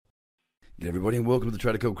G'day everybody and welcome to the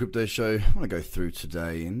Trader Cobb Crypto Show. I want to go through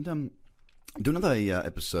today and do another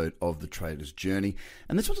episode of the Trader's Journey.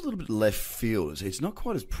 And this one's a little bit left field. It's not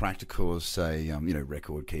quite as practical as, say,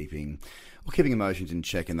 record keeping or keeping emotions in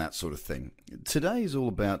check and that sort of thing. Today is all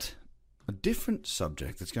about a different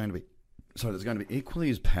subject that's going to be equally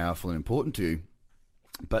as powerful and important to you,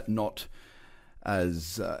 but not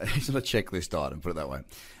as it's not a checklist item, put it that way.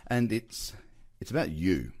 And it's about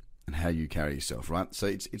you and how you carry yourself, right? So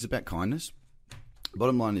it's about kindness.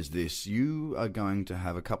 Bottom line is this: you are going to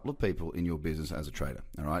have a couple of people in your business as a trader,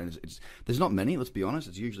 all right? There's not many, let's be honest.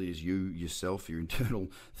 It's usually is you, yourself, your internal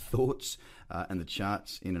thoughts, and the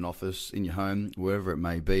charts in an office, in your home, wherever it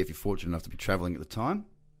may be. If you're fortunate enough to be traveling at the time,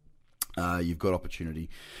 you've got opportunity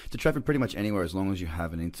to travel pretty much anywhere as long as you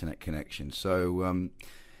have an internet connection. So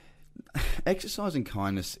exercising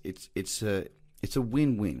kindness, it's a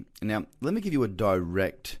win-win. Now, let me give you a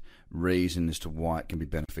direct reason as to why it can be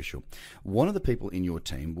beneficial. One of the people in your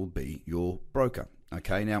team will be your broker.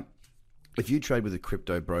 Okay, now if you trade with a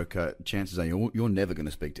crypto broker, chances are you're never going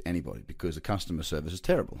to speak to anybody because the customer service is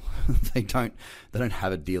terrible. They don't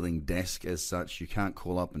have a dealing desk as such. You can't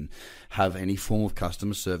call up and have any form of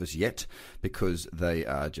customer service yet because they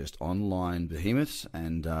are just online behemoths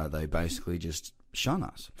and they basically just shun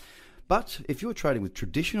us. But if you're trading with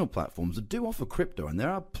traditional platforms that do offer crypto, and there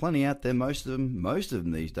are plenty out there, most of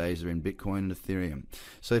them these days are in Bitcoin and Ethereum.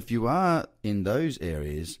 So if you are in those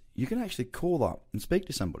areas, you can actually call up and speak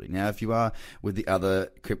to somebody. Now, if you are with the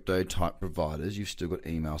other crypto type providers, you've still got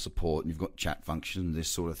email support and you've got chat functions and this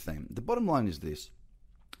sort of thing. The bottom line is this: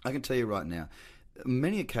 I can tell you right now,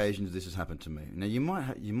 many occasions this has happened to me. Now, you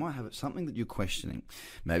might have something that you're questioning.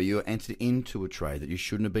 Maybe you're entered into a trade that you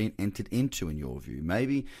shouldn't have been entered into in your view.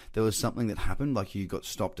 Maybe there was something that happened, like you got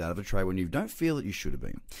stopped out of a trade when you don't feel that you should have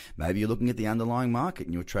been. Maybe you're looking at the underlying market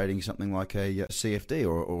and you're trading something like a CFD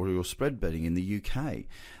or you're spread betting in the UK.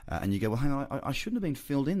 And you go, well, hang on, I shouldn't have been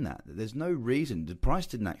filled in that. There's no reason. The price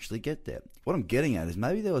didn't actually get there. What I'm getting at is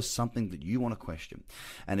maybe there was something that you want to question.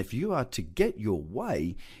 And if you are to get your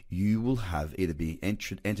way, you will have either be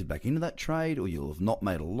entered back into that trade, or you'll have not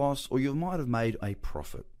made a loss, or you might have made a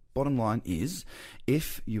profit. Bottom line is,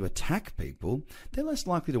 if you attack people, they're less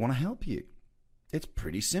likely to want to help you. It's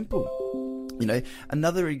pretty simple.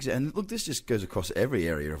 Another example, look, this just goes across every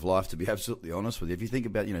area of life, to be absolutely honest with you. If you think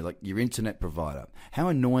about, like your internet provider, how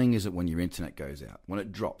annoying is it when your internet goes out, when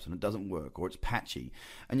it drops and it doesn't work, or it's patchy,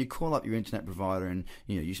 and you call up your internet provider and,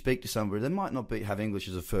 you speak to somebody, they might not have English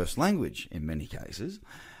as a first language in many cases,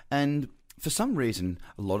 and for some reason,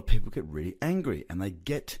 a lot of people get really angry and they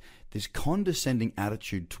get this condescending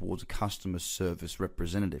attitude towards a customer service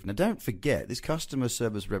representative. Now, don't forget, this customer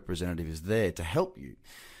service representative is there to help you.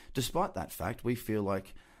 Despite that fact, we feel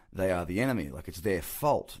like they are the enemy, like it's their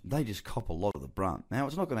fault. They just cop a lot of the brunt. Now,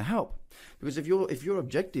 it's not going to help, because if your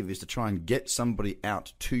objective is to try and get somebody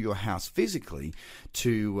out to your house physically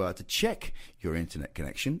to check your internet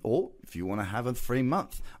connection, or if you want to have a free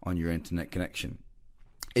month on your internet connection,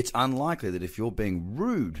 it's unlikely that if you're being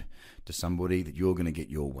rude to somebody that you're going to get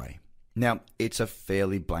your way. Now, it's a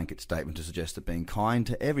fairly blanket statement to suggest that being kind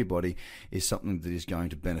to everybody is something that is going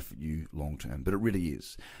to benefit you long term, but it really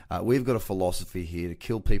is. We've got a philosophy here to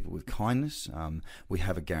kill people with kindness. We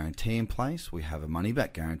have a guarantee in place, we have a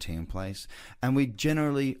money-back guarantee in place, and we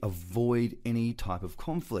generally avoid any type of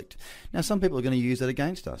conflict. Now, some people are going to use that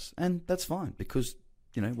against us, and that's fine, because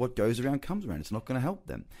what goes around comes around. It's not going to help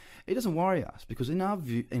them. It doesn't worry us, because in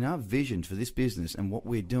our vision for this business and what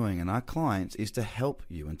we're doing and our clients is to help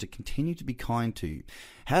you and to continue to be kind to you.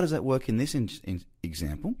 How does that work in this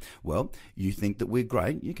example? Well, you think that we're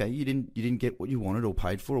great. Okay, you didn't get what you wanted or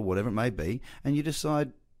paid for or whatever it may be, and you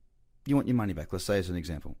decide you want your money back. Let's say as an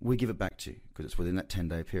example, we give it back to you because it's within that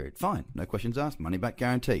 10-day period. Fine, no questions asked, money back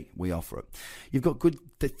guarantee. We offer it. You've got good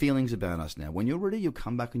feelings about us now. When you're ready, you'll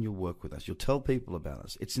come back and you'll work with us. You'll tell people about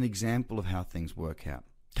us. It's an example of how things work out.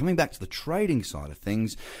 Coming back to the trading side of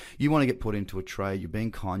things, you want to get put into a trade, you're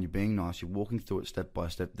being kind, you're being nice, you're walking through it step by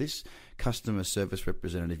step. This customer service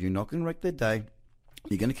representative, you're not going to wreck their day.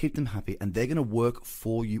 You're going to keep them happy, and they're going to work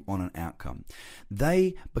for you on an outcome.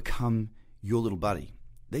 They become your little buddy.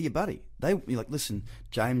 They're your buddy. You're like, listen,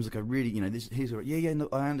 James, look, I really, no,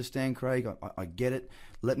 I understand, Craig. I get it.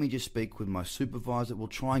 Let me just speak with my supervisor. We'll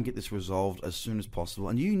try and get this resolved as soon as possible.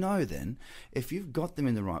 And then, if you've got them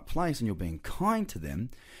in the right place and you're being kind to them,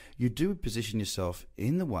 you do position yourself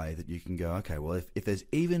in the way that you can go, okay, well, if there's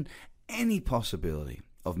even any possibility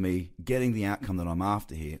of me getting the outcome that I'm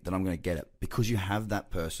after here, then I'm going to get it, because you have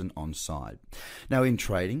that person on side. Now, in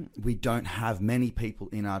trading, we don't have many people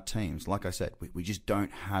in our teams. Like I said, we just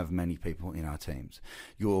don't have many people in our teams.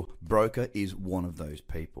 Your broker is one of those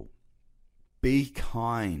people. Be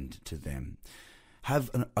kind to them.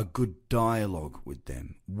 Have a good dialogue with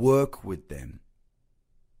them. Work with them.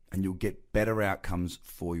 And you'll get better outcomes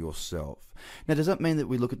for yourself. Now, does that mean that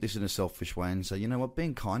we look at this in a selfish way and say, you know what,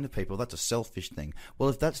 being kind to people, that's a selfish thing? Well,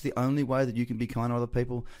 if that's the only way that you can be kind to other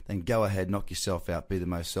people, then go ahead, knock yourself out, be the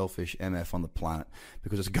most selfish MF on the planet,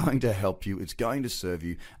 because it's going to help you, it's going to serve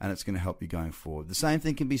you, and it's going to help you going forward. The same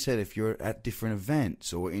thing can be said if you're at different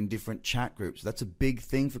events or in different chat groups. That's a big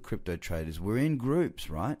thing for crypto traders. We're in groups,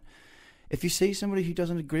 right? If you see somebody who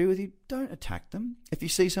doesn't agree with you, don't attack them. If you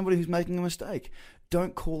see somebody who's making a mistake,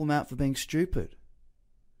 don't call them out for being stupid.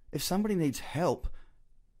 If somebody needs help,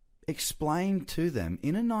 explain to them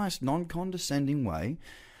in a nice, non-condescending way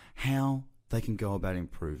how they can go about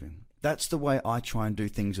improving. That's the way I try and do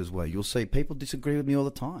things as well. You'll see people disagree with me all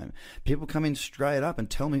the time. People come in straight up and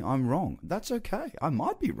tell me I'm wrong. That's okay. I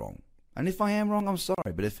might be wrong. And if I am wrong, I'm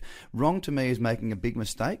sorry. But if wrong to me is making a big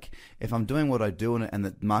mistake, if I'm doing what I do and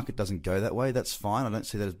the market doesn't go that way, that's fine. I don't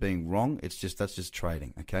see that as being wrong. That's just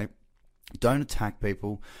trading, okay? Don't attack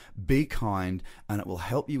people. Be kind, and it will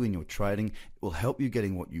help you in your trading. It will help you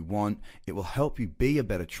getting what you want. It will help you be a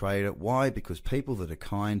better trader. Why? Because people that are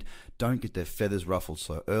kind don't get their feathers ruffled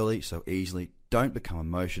so early, so easily. Don't become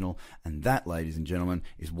emotional, and that, ladies and gentlemen,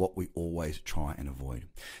 is what we always try and avoid.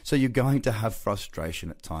 So you're going to have frustration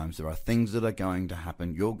at times. There are things that are going to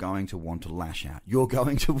happen. You're going to want to lash out. You're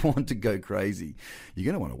going to want to go crazy. You're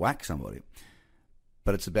going to want to whack somebody.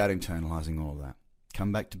 But it's about internalizing all of that.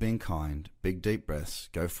 Come back to being kind, big deep breaths,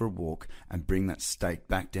 go for a walk, and bring that state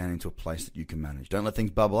back down into a place that you can manage. Don't let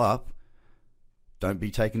things bubble up. Don't be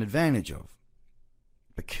taken advantage of.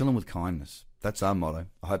 But kill them with kindness. That's our motto.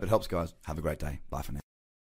 I hope it helps, guys. Have a great day. Bye for now.